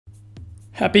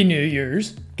Happy New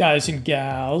Year's, guys and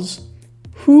gals.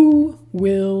 Who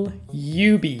will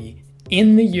you be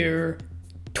in the year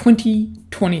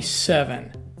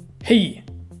 2027? Hey,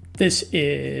 this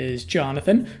is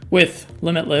Jonathan with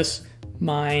Limitless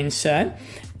Mindset,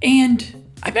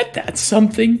 and I bet that's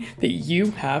something that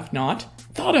you have not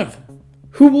thought of.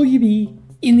 Who will you be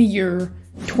in the year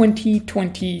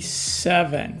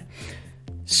 2027?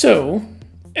 So,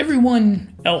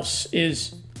 everyone else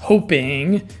is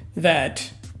hoping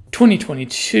that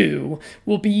 2022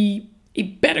 will be a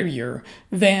better year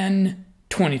than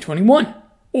 2021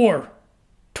 or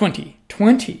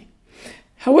 2020.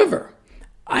 However,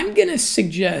 I'm going to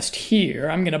suggest here,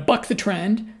 I'm going to buck the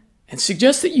trend and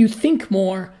suggest that you think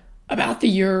more about the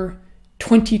year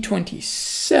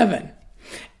 2027.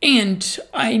 And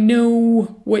I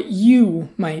know what you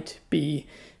might be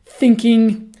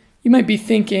thinking. You might be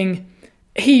thinking,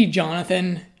 hey,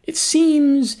 Jonathan, it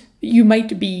seems that you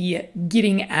might be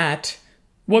getting at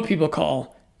what people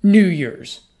call New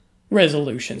Year's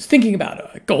resolutions, thinking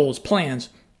about goals, plans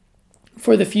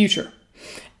for the future.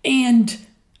 And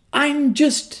I'm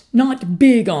just not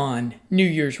big on New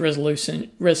Year's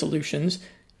resolutions,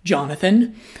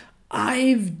 Jonathan.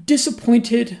 I've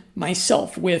disappointed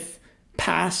myself with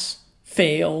pass,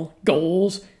 fail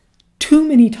goals too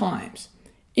many times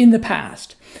in the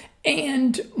past.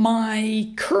 And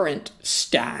my current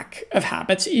stack of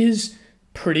habits is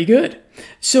pretty good.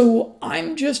 So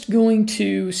I'm just going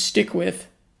to stick with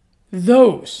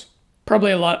those.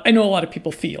 I know a lot of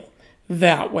people feel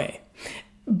that way.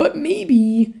 But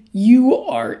maybe you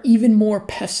are even more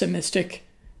pessimistic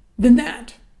than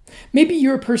that. Maybe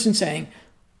you're a person saying,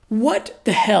 what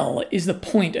the hell is the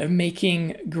point of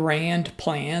making grand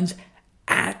plans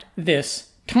at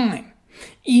this time?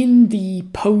 In the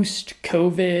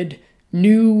post-COVID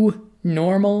new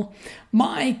normal,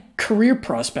 my career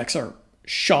prospects are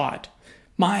shot.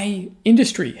 My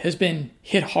industry has been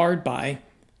hit hard by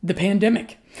the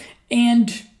pandemic,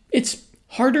 and it's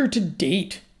harder to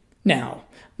date now.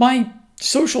 My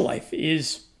social life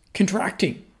is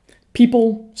contracting.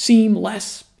 People seem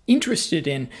less interested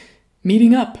in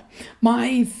meeting up.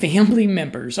 My family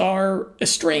members are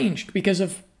estranged because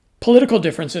of political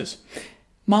differences.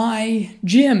 My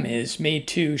gym is made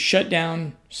to shut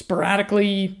down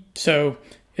sporadically, so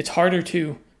it's harder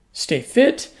to stay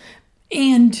fit.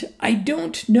 And I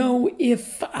don't know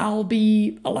if I'll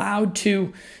be allowed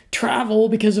to travel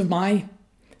because of my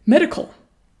medical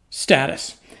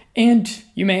status. And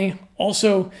you may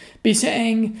also be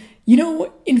saying,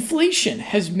 inflation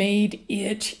has made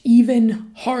it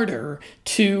even harder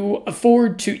to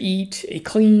afford to eat a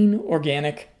clean,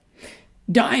 organic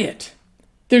diet.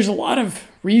 There's a lot of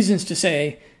reasons to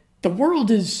say, the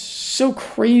world is so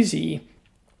crazy,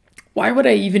 why would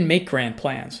I even make grand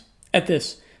plans at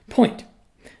this point?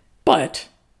 But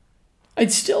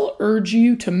I'd still urge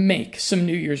you to make some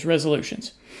New Year's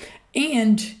resolutions.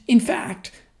 And, in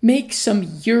fact, make some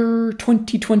year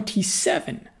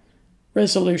 2027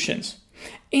 resolutions.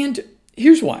 And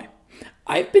here's why.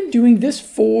 I've been doing this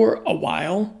for a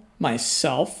while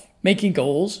myself, making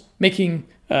goals, making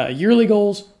yearly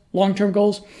goals, long-term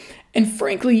goals, and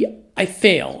frankly, I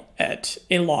fail at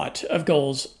a lot of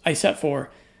goals I set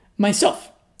for myself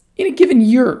in a given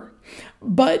year.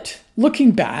 But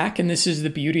looking back, and this is the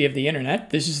beauty of the internet,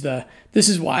 this is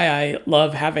why I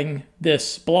love having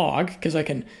this blog, because I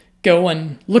can go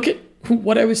and look at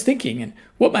what I was thinking and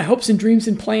what my hopes and dreams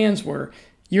and plans were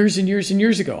years and years and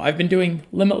years ago. I've been doing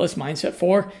Limitless Mindset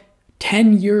for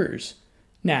 10 years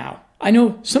now. I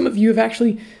know some of you have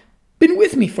actually been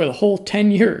with me for the whole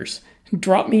 10 years.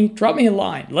 Drop me a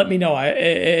line. Let me know.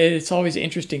 It's always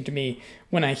interesting to me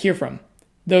when I hear from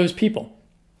those people.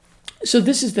 So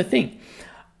this is the thing.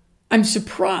 I'm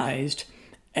surprised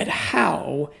at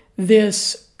how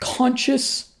this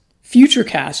conscious future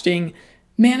casting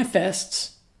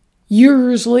manifests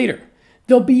years later.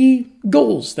 There'll be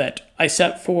goals that I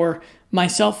set for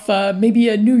myself, maybe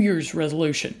a New Year's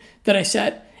resolution that I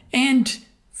set, and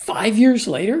 5 years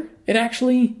later, it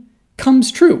actually comes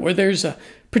true, or there's a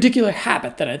particular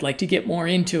habit that I'd like to get more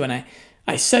into, and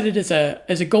I set it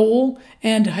as a goal,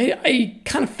 and I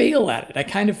kind of fail at it. I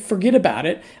kind of forget about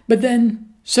it, but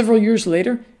then several years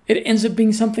later, it ends up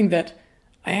being something that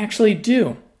I actually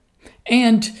do.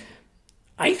 And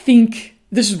I think,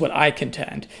 this is what I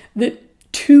contend, that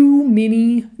too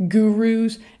many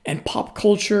gurus and pop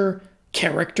culture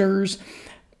characters,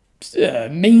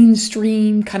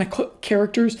 mainstream kind of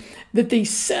characters, that they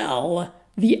sell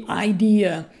the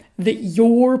idea that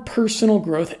your personal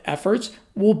growth efforts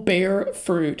will bear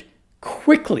fruit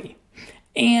quickly.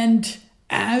 And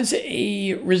as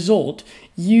a result,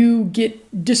 you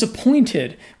get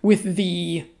disappointed with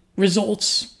the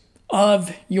results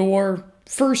of your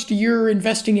first year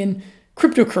investing in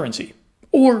cryptocurrency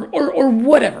or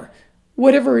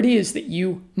whatever it is that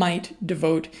you might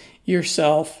devote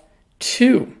yourself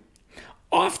to.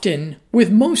 Often, with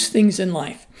most things in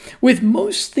life, with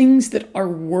most things that are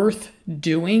worth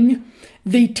doing,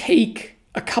 they take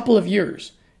a couple of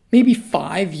years, maybe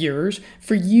 5 years,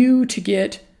 for you to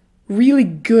get really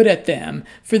good at them,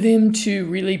 for them to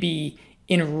really be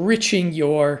enriching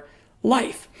your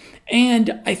life.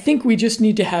 And I think we just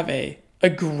need to have a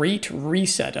great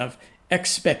reset of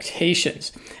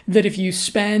expectations. That if you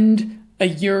spend a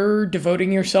year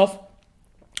devoting yourself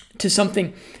to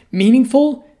something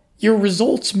meaningful, your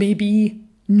results may be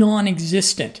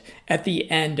non-existent at the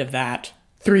end of that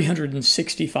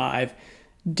 365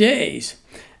 days.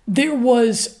 There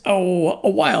was, a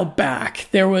while back,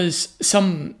 there was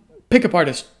some pickup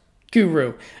artist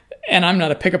guru, and I'm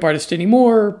not a pickup artist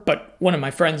anymore, but one of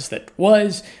my friends that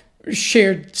was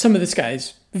shared some of this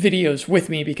guy's videos with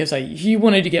me because he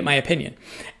wanted to get my opinion.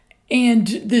 And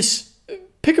this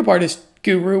pickup artist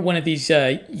guru, one of these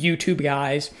YouTube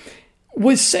guys,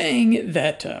 was saying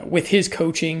that with his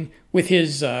coaching, with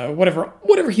his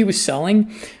whatever he was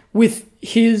selling, with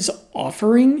his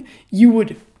offering, you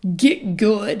would get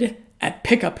good at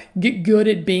pickup, get good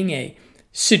at being a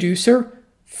seducer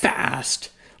fast.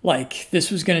 Like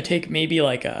this was going to take maybe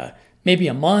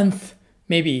a month,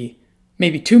 maybe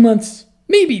 2 months,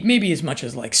 maybe as much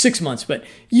as like 6 months, but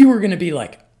you were going to be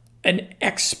like an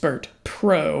expert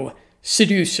pro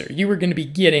seducer. You were going to be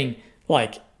getting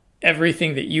like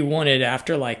everything that you wanted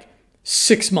after like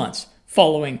 6 months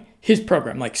following his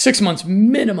program, like 6 months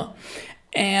minimum.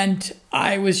 And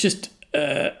I was just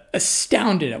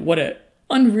astounded at what an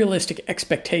unrealistic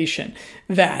expectation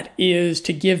that is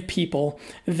to give people,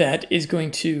 that is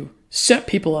going to set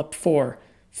people up for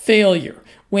failure,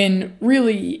 when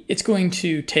really it's going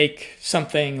to take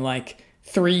something like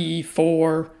 3,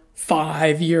 4,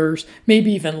 5 years,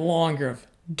 maybe even longer of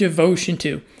devotion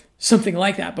to something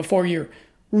like that before you're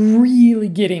really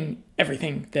getting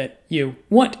everything that you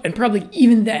want. And probably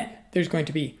even then, there's going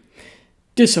to be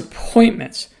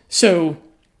disappointments. So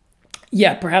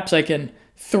yeah, perhaps I can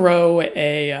throw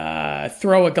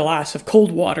a glass of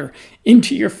cold water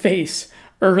into your face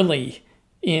early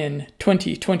in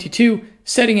 2022,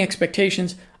 setting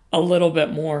expectations a little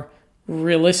bit more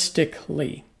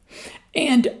realistically.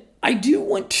 And I do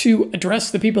want to address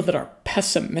the people that are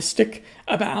pessimistic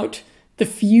about the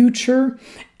future,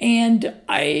 and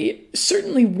I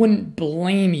certainly wouldn't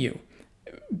blame you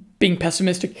being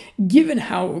pessimistic, given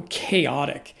how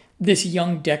chaotic this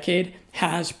young decade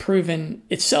has proven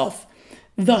itself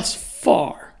thus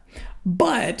far.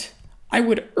 But I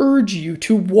would urge you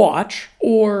to watch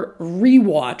or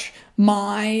rewatch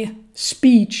my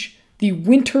speech, The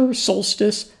Winter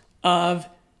Solstice of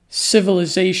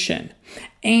Civilization.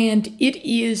 And it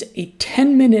is a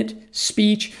 10-minute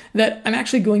speech that I'm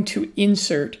actually going to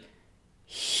insert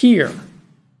here.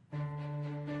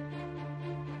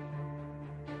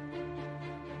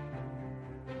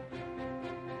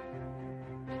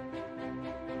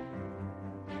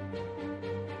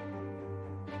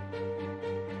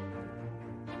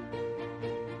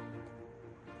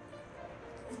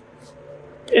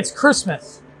 It's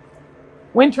Christmas,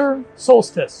 winter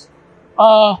solstice,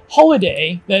 a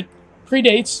holiday that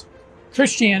predates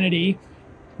Christianity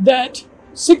that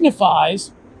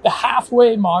signifies the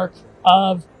halfway mark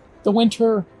of the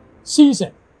winter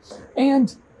season.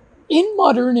 And in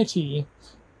modernity,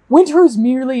 winter is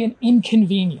merely an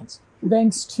inconvenience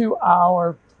thanks to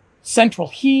our central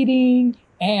heating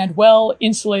and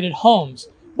well-insulated homes.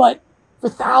 But for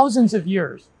thousands of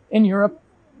years in Europe,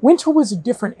 winter was a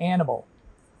different animal,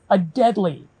 a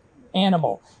deadly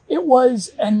animal. It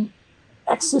was an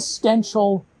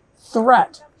existential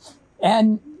threat.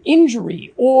 An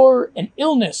injury or an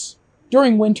illness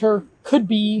during winter could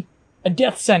be a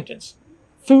death sentence.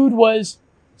 Food was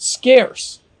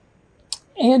scarce.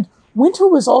 And winter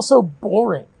was also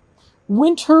boring.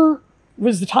 Winter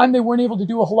was the time they weren't able to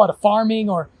do a whole lot of farming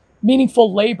or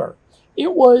meaningful labor.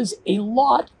 It was a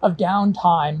lot of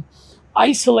downtime,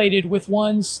 isolated with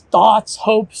one's thoughts,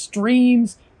 hopes,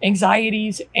 dreams,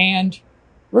 anxieties, and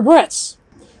regrets.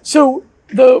 So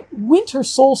the winter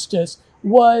solstice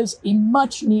was a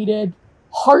much needed,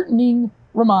 heartening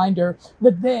reminder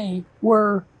that they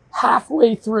were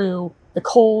halfway through the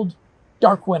cold,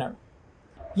 dark winter.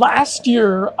 Last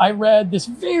year, I read this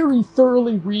very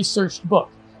thoroughly researched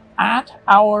book, At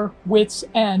Our Wits'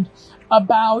 End,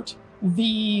 about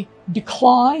the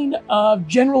decline of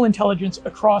general intelligence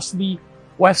across the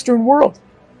Western world.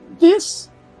 This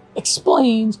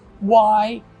explains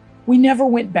why we never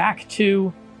went back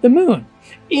to the moon.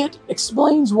 It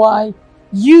explains why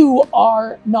you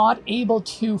are not able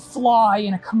to fly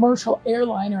in a commercial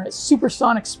airliner at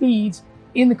supersonic speeds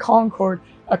in the Concorde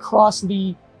across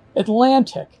the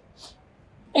Atlantic.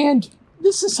 And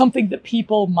this is something that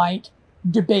people might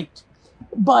debate.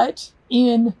 But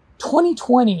in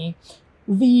 2020,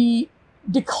 the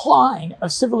decline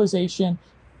of civilization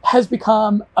has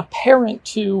become apparent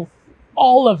to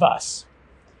all of us.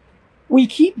 We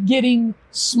keep getting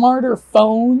smarter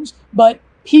phones, but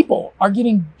people are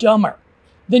getting dumber.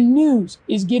 The news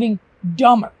is getting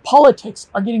dumber. Politics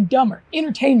are getting dumber.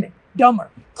 Entertainment, dumber.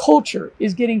 Culture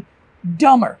is getting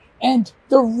dumber. And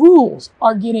the rules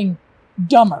are getting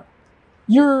dumber.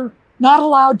 You're not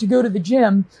allowed to go to the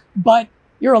gym, but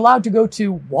you're allowed to go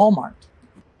to Walmart.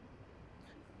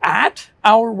 At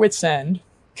Our Wits End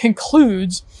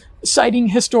concludes citing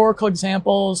historical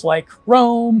examples like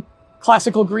Rome,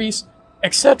 classical Greece,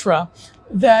 etc.,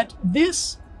 that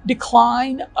this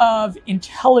decline of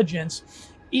intelligence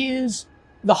is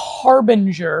the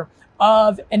harbinger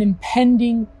of an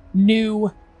impending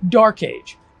new dark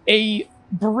age, a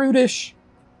brutish,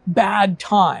 bad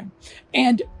time.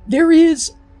 And there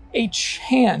is a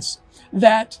chance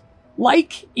that,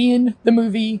 like in the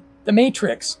movie The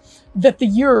Matrix, that the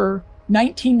year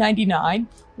 1999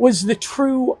 was the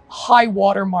true high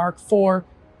watermark for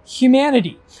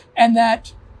humanity, and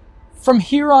that from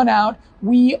here on out,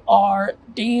 we are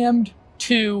damned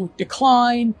to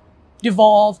decline,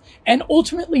 devolve, and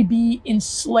ultimately be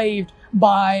enslaved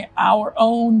by our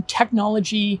own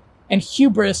technology and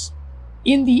hubris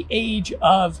in the age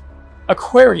of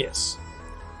Aquarius.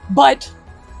 But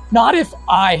not if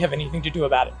I have anything to do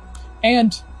about it,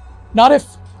 and not if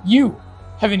you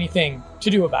have anything to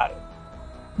do about it.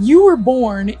 You were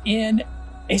born in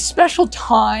a special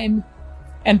time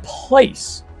and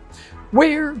place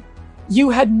where you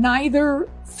had neither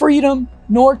freedom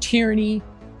nor tyranny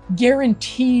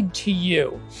guaranteed to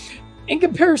you. In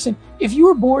comparison, if you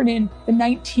were born in the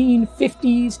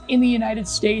 1950s in the United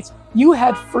States, you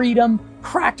had freedom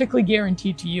practically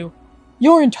guaranteed to you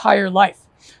your entire life.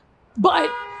 But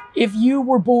if you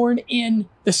were born in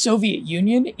the Soviet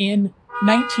Union in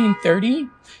 1930,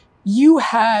 you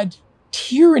had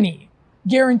tyranny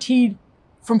guaranteed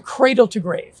from cradle to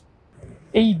grave.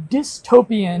 A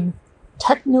dystopian,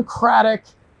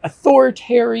 technocratic,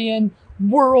 authoritarian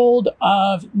world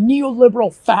of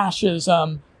neoliberal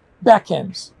fascism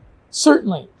beckons,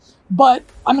 certainly. But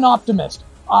I'm an optimist.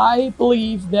 I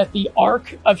believe that the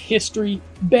arc of history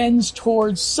bends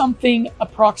towards something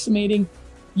approximating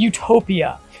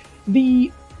utopia.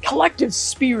 The collective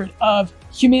spirit of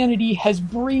humanity has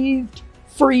breathed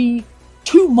free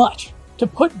too much to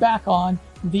put back on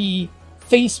the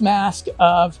face mask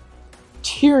of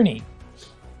tyranny.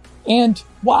 And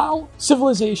while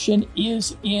civilization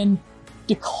is in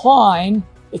decline,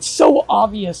 it's so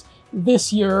obvious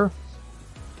this year,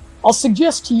 I'll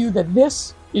suggest to you that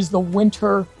this is the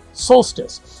winter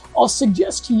solstice. I'll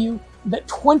suggest to you that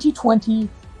 2020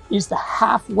 is the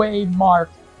halfway mark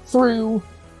through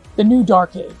the new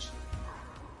dark age.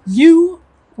 You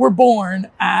were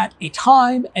born at a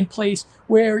time and place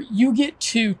where you get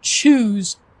to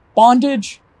choose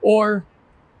bondage or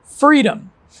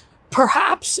freedom.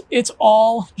 Perhaps it's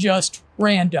all just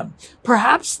random.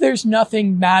 Perhaps there's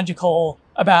nothing magical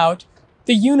about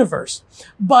the universe.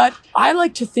 But I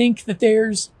like to think that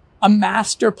there's a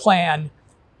master plan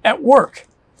at work.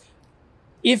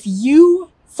 If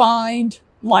you find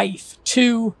life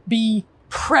to be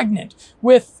pregnant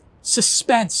with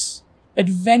suspense,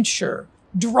 adventure,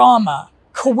 drama,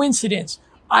 coincidence,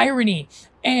 irony,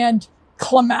 and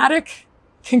climatic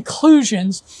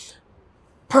conclusions,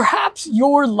 perhaps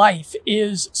your life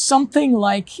is something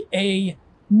like a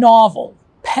novel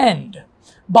penned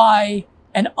by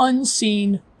an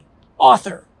unseen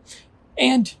author.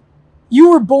 And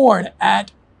you were born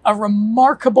at a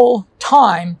remarkable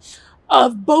time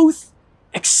of both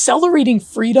accelerating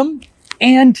freedom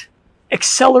and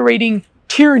accelerating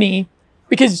tyranny,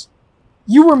 because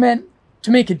you were meant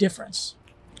to make a difference.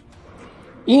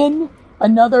 In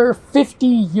another 50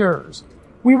 years,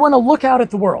 we want to look out at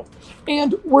the world,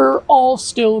 and we're all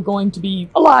still going to be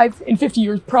alive in 50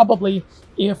 years, probably,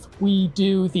 if we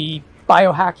do the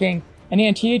biohacking and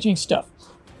anti-aging stuff.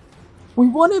 We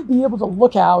want to be able to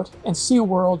look out and see a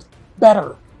world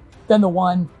better than the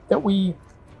one that we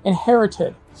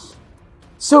inherited.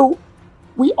 So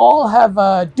we all have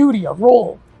a duty, a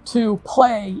role to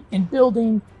play in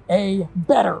building a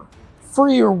better,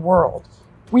 freer world.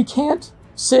 We can't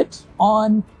sit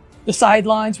on the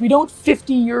sidelines. We don't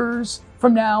 50 years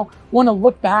from now want to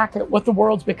look back at what the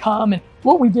world's become and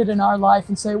what we did in our life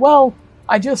and say, well,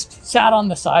 I just sat on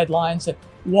the sidelines and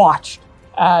watched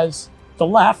as the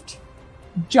left,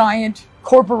 giant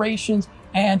corporations,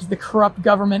 and the corrupt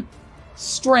government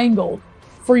strangled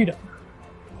freedom.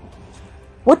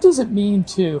 What does it mean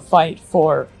to fight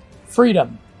for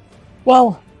freedom?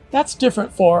 Well, that's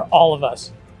different for all of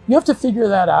us. You have to figure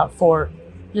that out for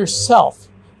yourself.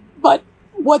 But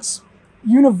what's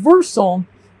universal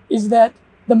is that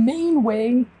the main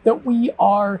way that we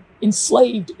are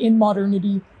enslaved in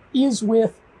modernity is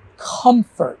with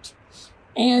comfort.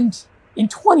 And in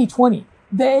 2020,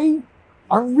 they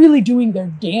are really doing their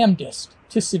damnedest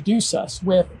to seduce us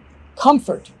with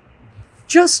comfort.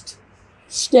 Just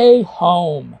stay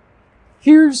home.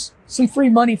 Here's some free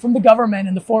money from the government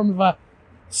in the form of a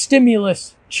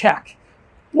stimulus check.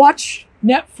 Watch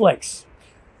Netflix.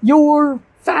 Your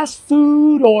fast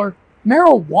food or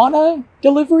marijuana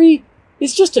delivery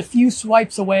is just a few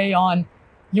swipes away on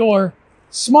your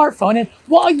smartphone. And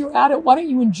while you're at it, why don't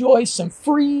you enjoy some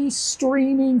free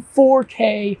streaming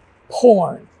 4K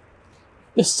porn?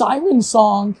 The siren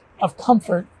song of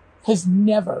comfort has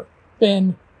never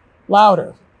been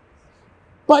louder.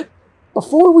 But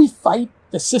before we fight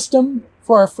the system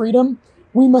for our freedom,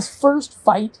 we must first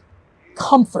fight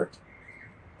comfort.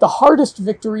 The hardest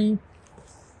victory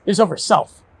is over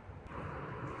self.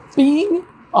 Being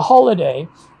a holiday,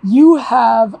 you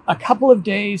have a couple of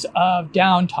days of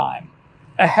downtime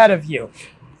ahead of you.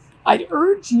 I'd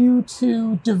urge you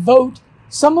to devote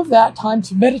some of that time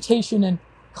to meditation and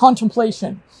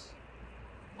contemplation.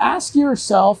 Ask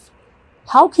yourself,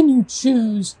 how can you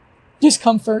choose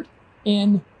discomfort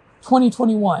in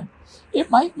 2021? It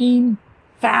might mean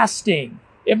fasting.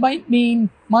 It might mean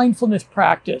mindfulness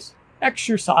practice,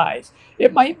 exercise.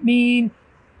 It might mean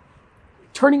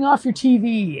turning off your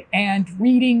TV and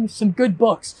reading some good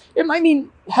books. It might mean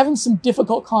having some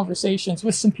difficult conversations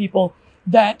with some people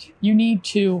that you need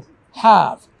to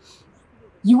have.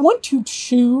 You want to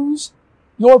choose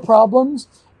your problems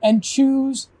and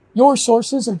choose your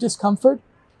sources of discomfort,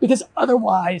 because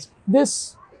otherwise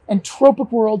this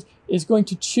entropic world is going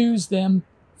to choose them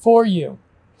for you.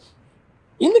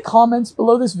 In the comments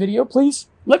below this video, please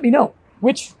let me know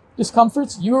which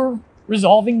discomforts you're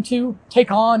resolving to take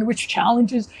on, which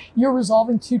challenges you're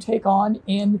resolving to take on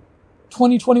in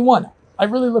 2021. I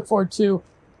really look forward to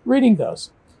reading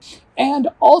those. And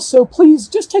also, please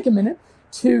just take a minute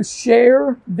to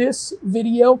share this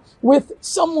video with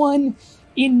someone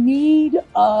in need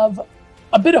of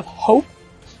a bit of hope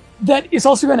that is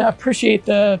also going to appreciate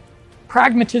the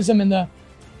pragmatism and the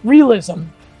realism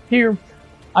here.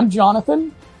 I'm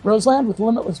Jonathan Roseland with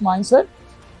Limitless Mindset,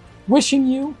 wishing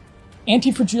you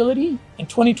anti-fragility in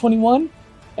 2021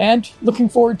 and looking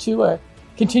forward to a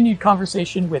continued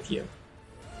conversation with you.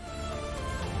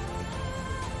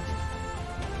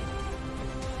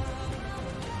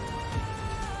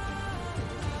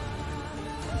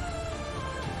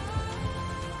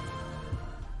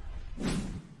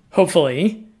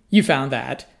 Hopefully, you found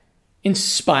that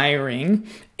inspiring.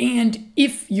 And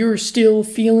if you're still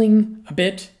feeling a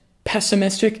bit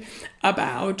pessimistic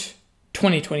about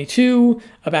 2022,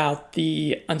 about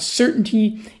the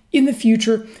uncertainty in the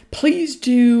future, please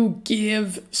do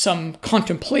give some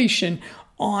contemplation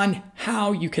on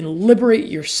how you can liberate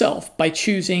yourself by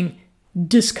choosing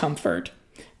discomfort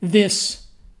this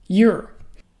year.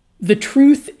 The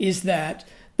truth is that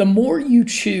the more you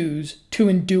choose to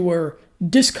endure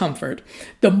discomfort,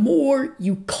 the more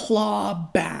you claw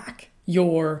back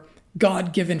your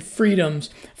God-given freedoms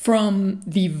from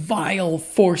the vile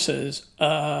forces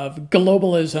of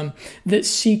globalism that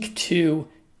seek to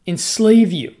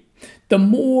enslave you. The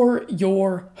more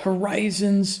your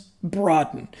horizons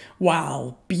broaden,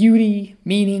 while beauty,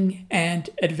 meaning, and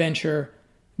adventure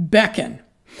beckon.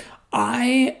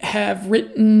 I have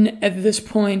written at this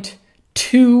point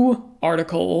 2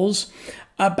 articles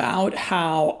about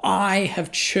how I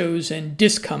have chosen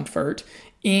discomfort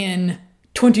in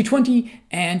 2020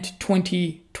 and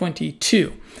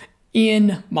 2022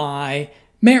 in my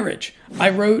marriage. I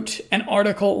wrote an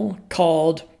article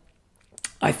called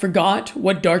 "I Forgot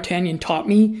What D'Artagnan Taught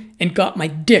Me and Got My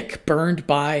Dick Burned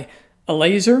by a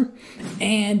Laser."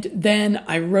 And then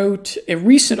I wrote a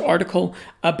recent article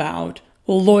about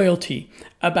loyalty,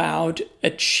 about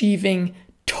achieving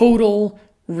total,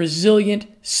 resilient,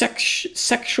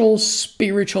 sexual,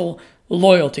 spiritual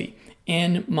loyalty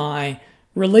in my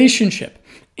relationship.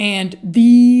 And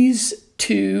this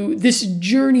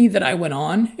journey that I went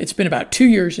on, it's been about 2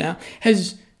 years now,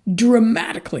 has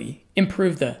dramatically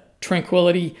improved the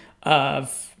tranquility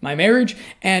of my marriage,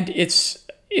 and it's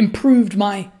improved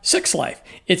my sex life.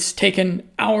 It's taken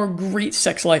our great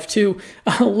sex life to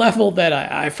a level that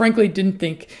I frankly didn't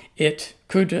think it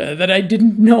could, that I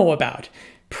didn't know about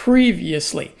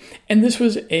previously. And this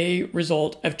was a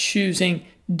result of choosing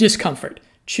discomfort,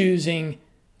 choosing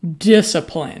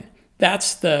discipline.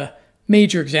 That's the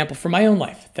major example from my own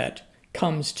life that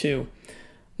comes to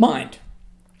mind.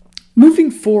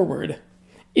 Moving forward,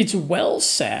 it's well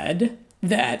said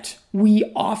that we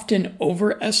often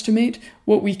overestimate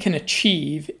what we can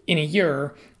achieve in a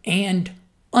year and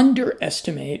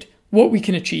underestimate what we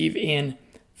can achieve in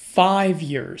 5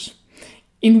 years.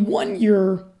 In 1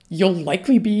 year, you'll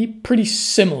likely be pretty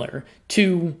similar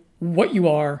to what you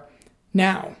are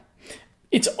now.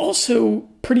 It's also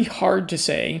pretty hard to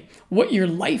say what your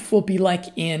life will be like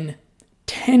in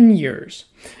 10 years.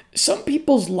 Some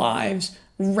people's lives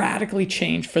radically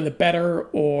change for the better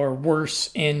or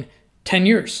worse in 10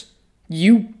 years.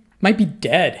 You might be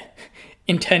dead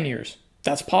in 10 years.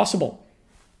 That's possible.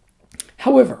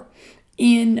 However,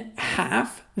 in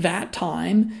half that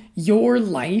time, your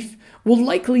life will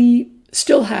likely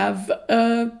still have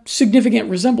a significant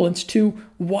resemblance to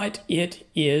what it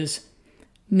is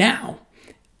now.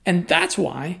 And that's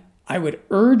why I would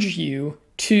urge you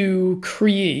to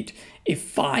create a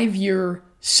 5-year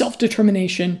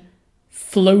self-determination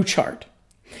flowchart.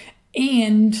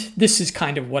 And this is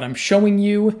kind of what I'm showing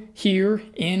you here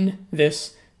in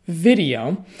this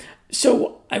video.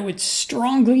 So I would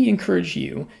strongly encourage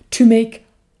you to make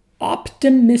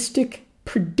optimistic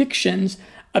predictions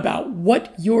about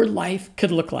what your life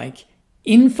could look like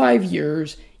in 5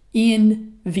 years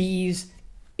in these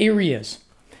areas: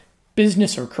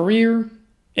 business or career,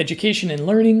 education and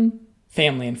learning,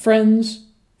 family and friends,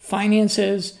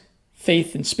 finances,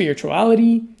 faith and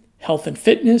spirituality, health and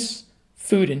fitness,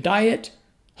 food and diet,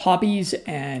 hobbies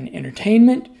and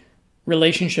entertainment,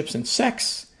 relationships and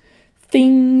sex,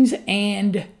 things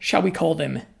and, shall we call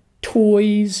them,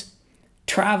 toys,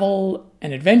 travel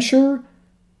and adventure,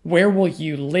 where will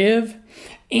you live,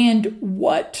 and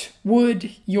what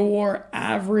would your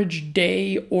average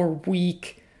day or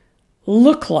week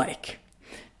look like.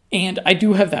 And I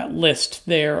do have that list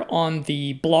there on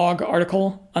the blog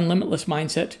article,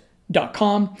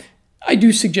 unlimitlessmindset.com. I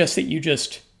do suggest that you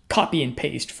just copy and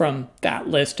paste from that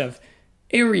list of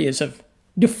areas of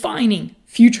defining,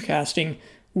 futurecasting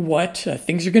what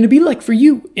things are going to be like for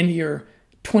you in the year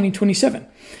 2027.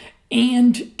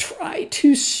 And try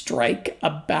to strike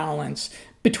a balance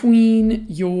between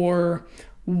your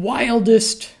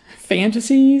wildest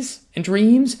fantasies and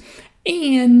dreams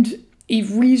and a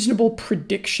reasonable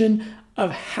prediction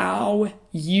of how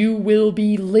you will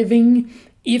be living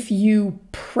if you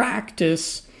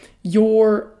practice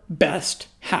your best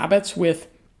habits with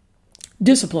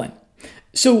discipline.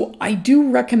 So I do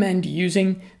recommend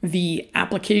using the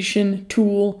application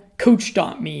tool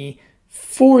Coach.me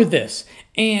for this,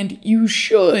 and you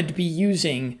should be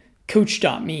using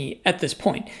Coach.me at this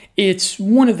point. It's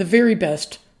one of the very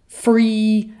best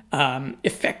free,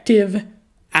 effective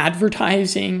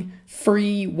advertising,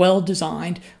 free,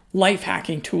 well-designed life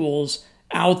hacking tools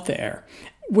out there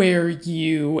where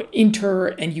you enter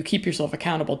and you keep yourself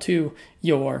accountable to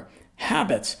your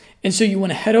habits. And so you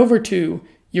want to head over to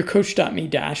your Coach.me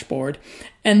dashboard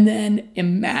and then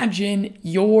imagine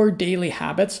your daily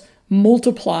habits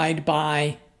multiplied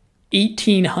by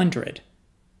 1,800.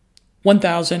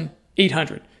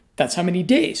 That's how many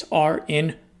days are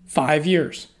in 5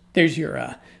 years. There's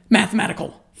your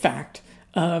mathematical fact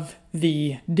of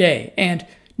the day. And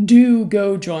do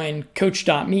go join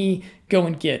Coach.me. Go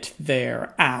and get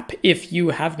their app if you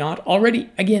have not already.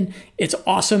 Again, it's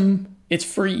awesome. It's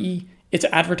free. It's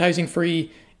advertising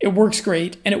free. It works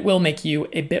great, and it will make you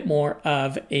a bit more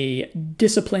of a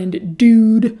disciplined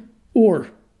dude or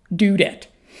dudette.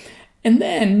 And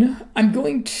then I'm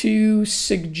going to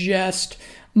suggest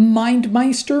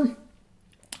MindMeister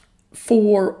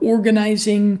for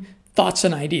organizing thoughts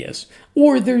and ideas.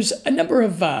 Or there's a number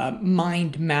of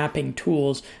mind mapping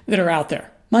tools that are out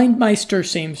there. MindMeister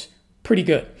seems pretty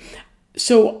good.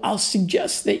 So I'll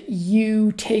suggest that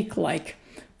you take like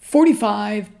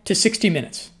 45 to 60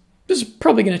 minutes. This is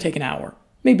probably going to take an hour,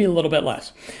 maybe a little bit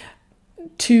less,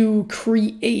 to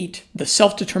create the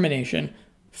self-determination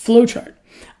flowchart.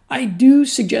 I do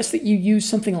suggest that you use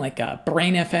something like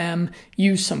Brain FM,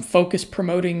 use some focus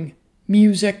promoting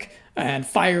music, and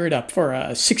fire it up for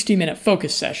a 60-minute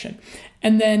focus session.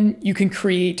 And then you can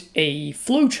create a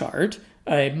flowchart,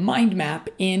 a mind map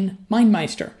in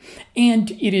MindMeister.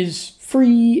 And it is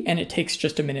free, and it takes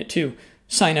just a minute to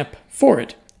sign up for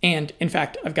it. And in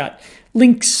fact, I've got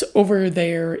links over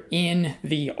there in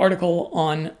the article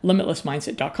on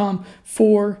limitlessmindset.com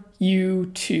for you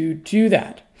to do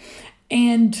that.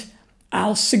 And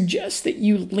I'll suggest that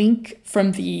you link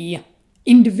from the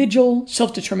individual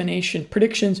self-determination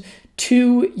predictions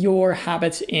to your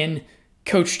habits in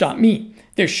Coach.me.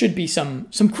 There should be some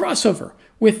crossover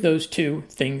with those two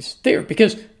things there,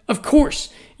 because of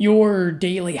course your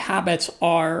daily habits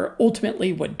are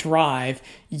ultimately what drive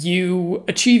you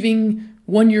achieving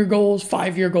 1-year goals,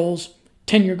 5-year goals,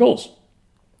 10-year goals.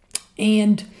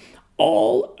 And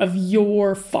all of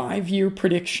your 5-year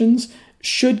predictions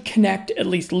should connect at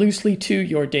least loosely to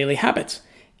your daily habits.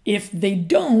 If they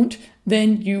don't,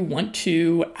 then you want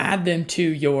to add them to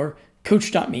your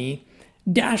Coach.me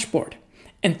dashboard.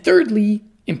 And thirdly,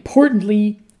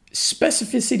 importantly,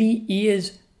 specificity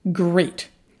is great.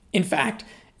 In fact,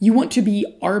 you want to be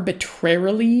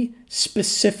arbitrarily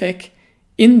specific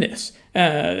in this.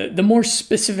 The more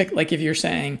specific, like if you're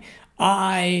saying,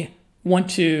 I want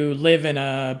to live in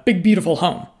a big, beautiful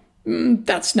home,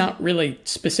 that's not really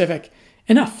specific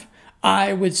enough.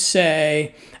 I would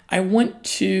say, I want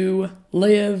to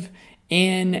live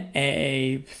in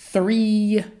a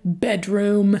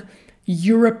 3-bedroom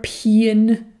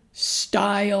European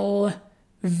style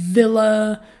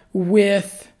villa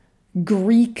with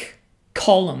Greek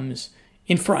columns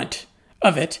in front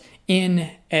of it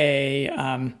in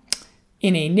a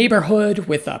neighborhood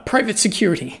with private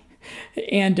security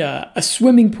and a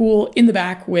swimming pool in the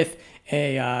back with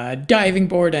a diving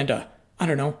board and a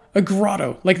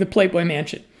grotto like the Playboy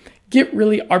Mansion. Get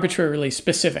really arbitrarily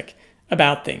specific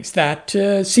about things. That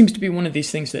seems to be one of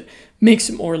these things that makes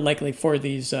it more likely for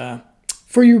these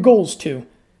for your goals to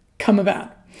come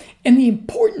about. And the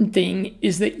important thing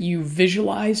is that you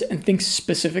visualize and think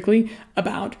specifically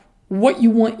about what you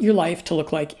want your life to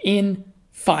look like in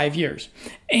 5 years.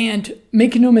 And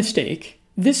make no mistake,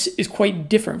 this is quite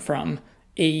different from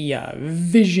a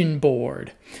vision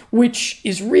board, which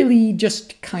is really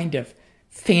just kind of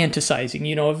fantasizing.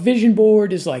 You know, a vision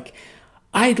board is like,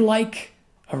 I'd like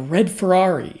a red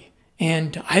Ferrari,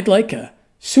 and I'd like a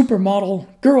supermodel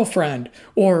girlfriend,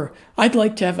 or I'd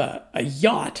like to have a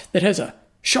yacht that has a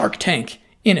shark tank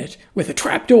in it with a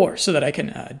trapdoor so that I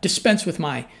can dispense with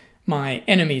my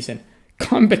enemies in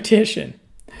competition.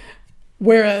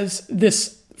 Whereas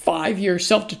this 5-year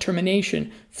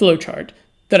self-determination flowchart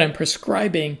that I'm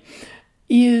prescribing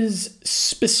is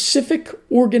specific,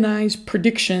 organized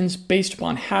predictions based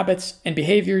upon habits and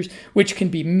behaviors which can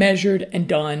be measured and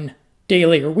done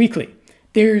daily or weekly.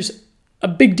 There's a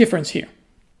big difference here.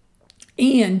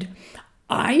 And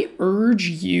I urge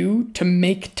you to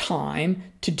make time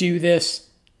to do this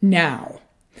now.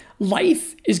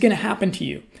 Life is going to happen to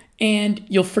you, and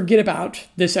you'll forget about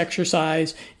this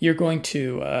exercise. You're going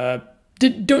to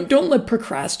don't let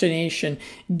procrastination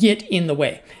get in the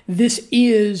way. This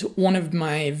is one of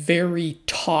my very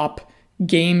top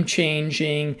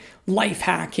game-changing,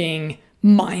 life-hacking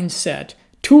mindset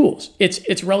tools.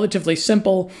 It's relatively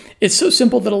simple. It's so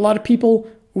simple that a lot of people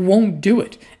won't do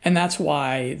it, and that's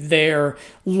why their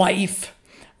life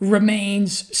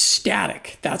remains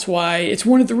static. That's why it's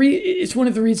one of the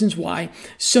reasons why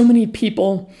so many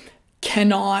people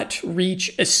cannot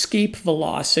reach escape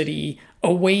velocity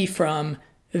away from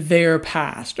their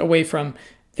past, away from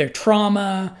their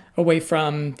trauma, away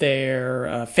from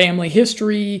their family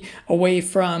history, away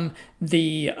from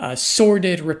the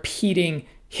sordid, repeating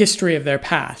history of their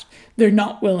past. They're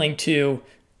not willing to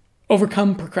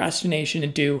overcome procrastination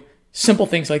and do simple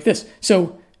things like this.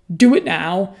 So do it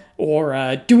now,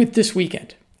 or do it this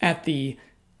weekend at the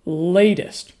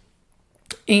latest.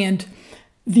 And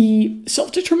the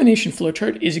self-determination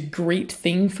flowchart is a great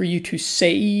thing for you to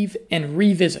save and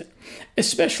revisit,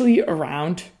 especially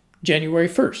around January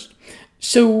 1st.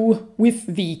 So with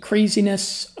the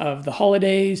craziness of the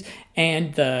holidays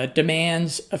and the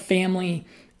demands of family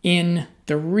in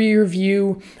the rear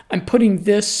view, I'm putting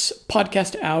this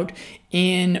podcast out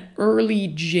in early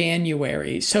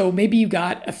January. So maybe you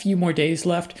got a few more days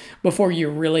left before you're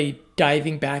really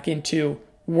diving back into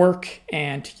work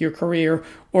and your career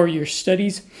or your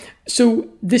studies. So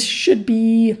this should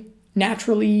be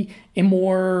naturally a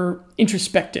more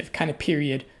introspective kind of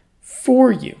period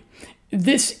for you.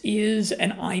 This is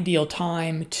an ideal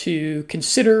time to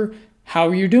consider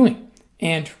how you're doing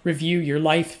and review your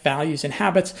life, values, and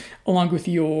habits along with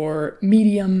your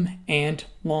medium and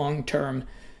long-term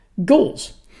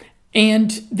goals.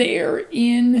 And there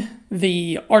in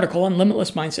the article on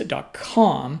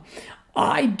limitlessmindset.com,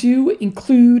 I've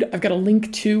got a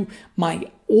link to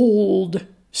my old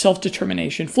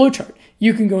self-determination flowchart.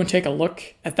 You can go and take a look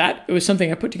at that. It was something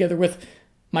I put together with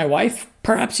my wife.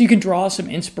 Perhaps you can draw some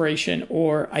inspiration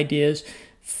or ideas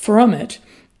from it.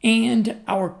 And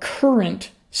our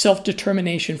current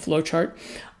self-determination flowchart,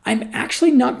 I'm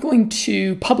actually not going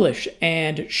to publish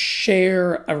and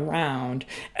share around,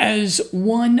 as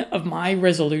one of my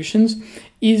resolutions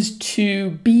is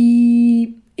to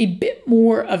be a bit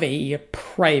more of a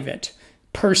private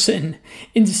person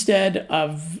instead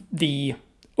of the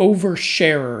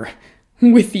oversharer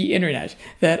with the internet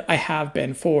that I have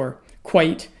been for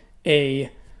quite a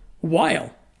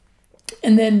while.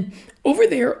 And then over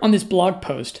there on this blog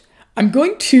post, I'm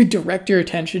going to direct your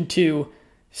attention to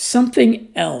something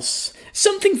else,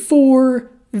 something for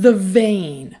the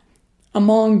vain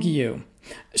among you.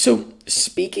 So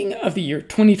speaking of the year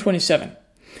 2027,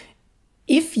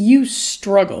 if you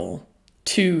struggle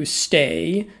to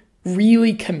stay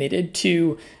really committed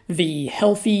to the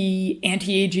healthy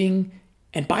anti-aging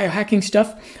and biohacking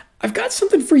stuff, I've got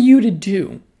something for you to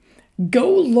do. Go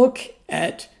look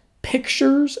at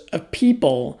pictures of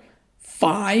people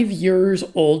 5 years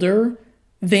older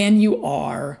than you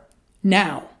are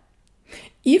now.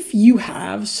 If you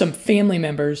have some family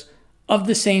members of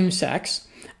the same sex,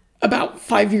 about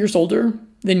 5 years older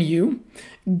than you,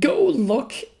 go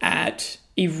look at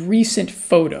a recent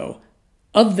photo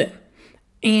of them.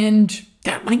 And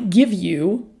that might give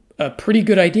you a pretty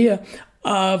good idea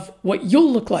of what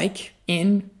you'll look like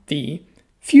in the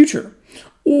future.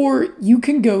 Or you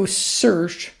can go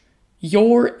search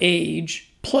your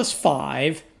age plus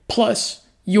 5 plus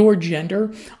your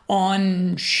gender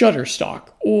on Shutterstock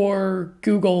or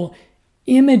Google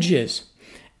Images.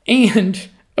 And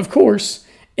of course,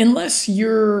 unless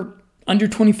you're under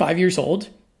 25 years old,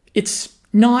 it's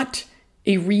not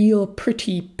a real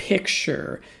pretty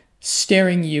picture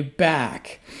staring you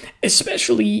back,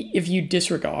 especially if you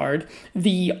disregard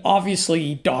the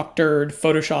obviously doctored,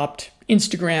 photoshopped,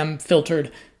 Instagram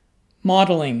filtered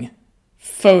modeling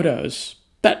photos.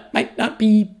 That might not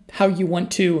be how you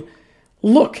want to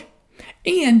look.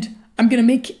 And I'm going to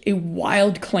make a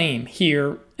wild claim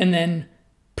here and then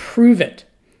prove it.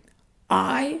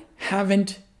 I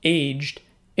haven't aged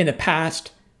in the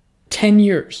past 10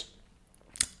 years.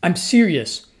 I'm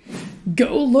serious.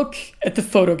 Go look at the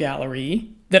photo gallery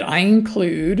that I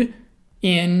include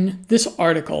in this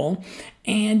article,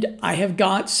 and I have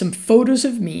got some photos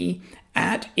of me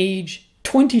at age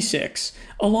 26,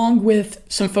 along with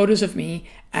some photos of me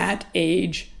at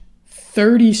age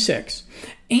 36.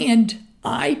 And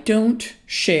I don't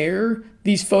share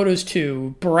these photos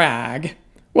to brag.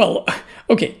 Well,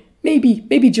 okay,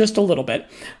 maybe just a little bit.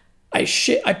 I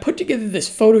put together this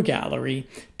photo gallery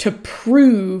to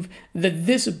prove that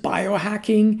this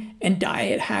biohacking and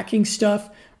diet hacking stuff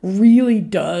really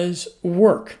does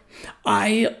work.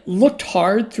 I looked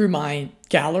hard through my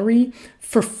gallery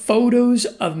for photos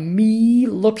of me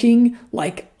looking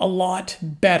like a lot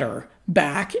better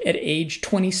back at age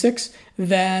 26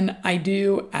 than I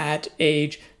do at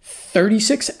age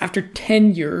 36 after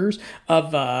 10 years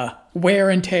of wear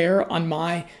and tear on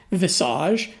my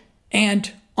visage.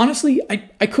 And honestly,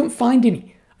 I couldn't find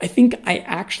any. I think I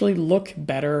actually look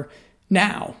better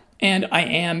now, and I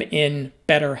am in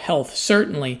better health,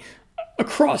 certainly,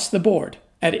 across the board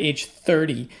at age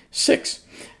 36.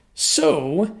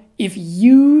 So, if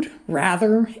you'd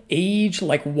rather age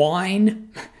like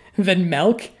wine than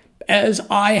milk, as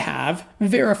I have,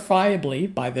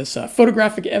 verifiably by this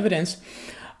photographic evidence,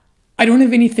 I don't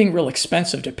have anything real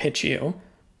expensive to pitch you.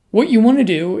 What you want to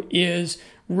do is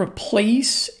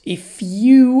replace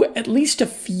at least a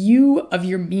few of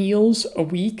your meals a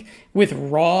week with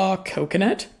raw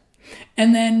coconut,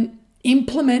 and then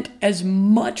implement as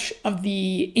much of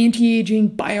the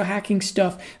anti-aging biohacking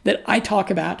stuff that I talk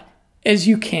about as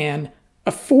you can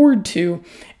afford to,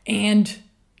 and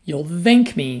you'll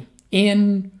thank me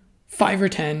in 5 or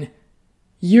 10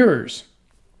 years.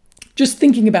 Just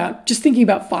thinking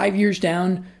about 5 years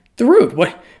down the road.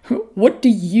 What do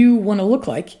you want to look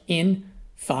like in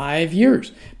 5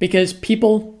 years? Because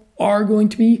people are going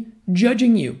to be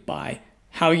judging you by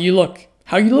how you look.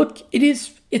 How you look,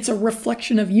 it's a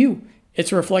reflection of you.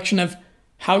 It's a reflection of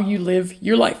how you live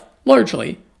your life,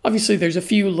 largely. Obviously, there's a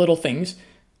few little things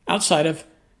outside of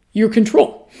your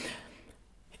control.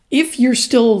 If you're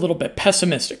still a little bit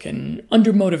pessimistic and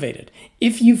undermotivated,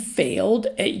 if you failed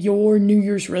at your New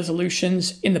Year's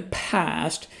resolutions in the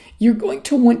past, you're going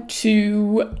to want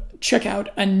to check out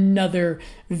another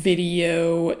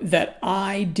video that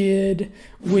I did,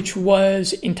 which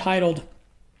was entitled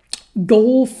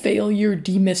Goal Failure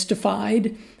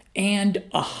Demystified and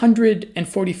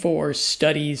 144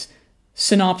 Studies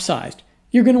Synopsized.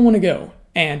 You're going to want to go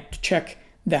and check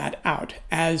that out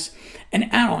as an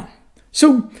add-on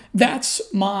So that's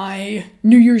my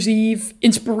New Year's Eve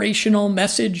inspirational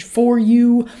message for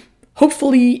you.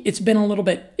 Hopefully it's been a little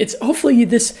bit, hopefully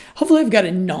I've got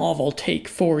a novel take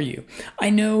for you. I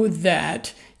know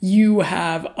that you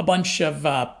have a bunch of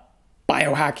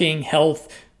biohacking, health,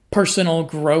 personal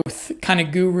growth kind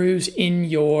of gurus in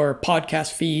your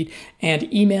podcast feed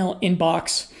and email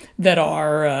inbox that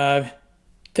are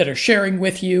sharing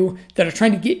with you, that are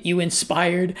trying to get you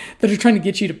inspired, that are trying to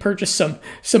get you to purchase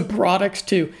some products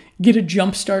to get a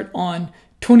jump start on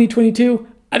 2022.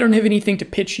 I don't have anything to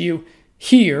pitch you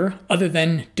here other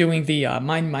than doing the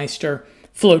MindMeister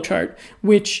flowchart,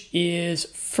 which is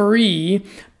free.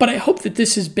 But I hope that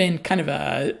this has been kind of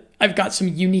I've got some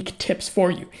unique tips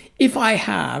for you. If I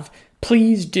have,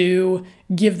 please do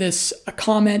give this a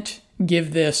comment,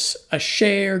 give this a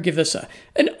share, give this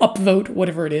an upvote,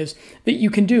 whatever it is that you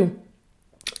can do.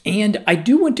 And I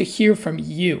do want to hear from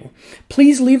you.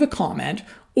 Please leave a comment,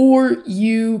 or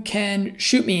you can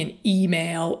shoot me an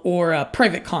email or a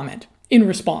private comment in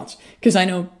response, because I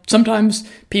know sometimes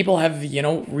people have,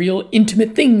 real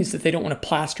intimate things that they don't want to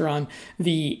plaster on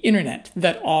the internet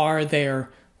that are their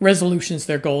resolutions,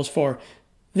 their goals for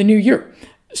the new year.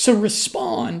 So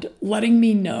respond, letting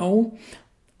me know,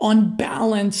 on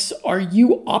balance, are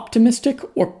you optimistic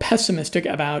or pessimistic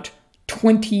about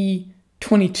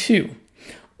 2022?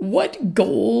 What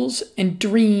goals and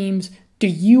dreams do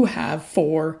you have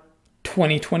for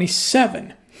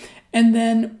 2027? And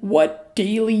then what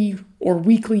daily or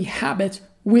weekly habits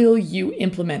will you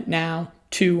implement now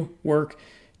to work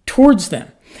towards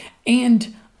them?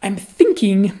 And I'm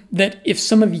thinking that if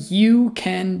some of you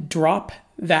can drop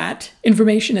that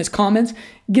information as comments,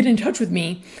 get in touch with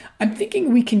me. I'm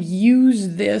thinking we can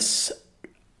use this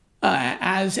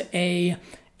as a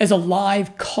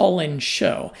live call-in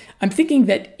show. I'm thinking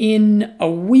that in a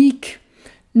week,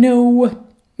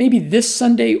 maybe this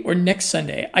Sunday or next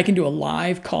Sunday, I can do a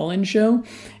live call-in show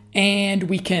and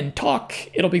we can talk.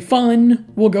 It'll be fun.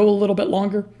 We'll go a little bit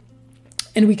longer.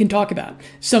 And we can talk about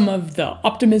some of the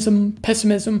optimism,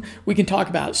 pessimism. We can talk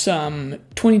about some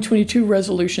 2022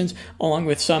 resolutions along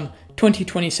with some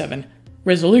 2027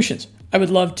 resolutions. I would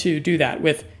love to do that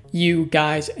with you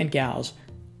guys and gals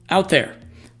out there.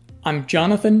 I'm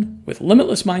Jonathan with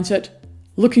Limitless Mindset,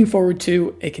 looking forward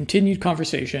to a continued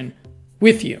conversation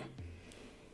with you.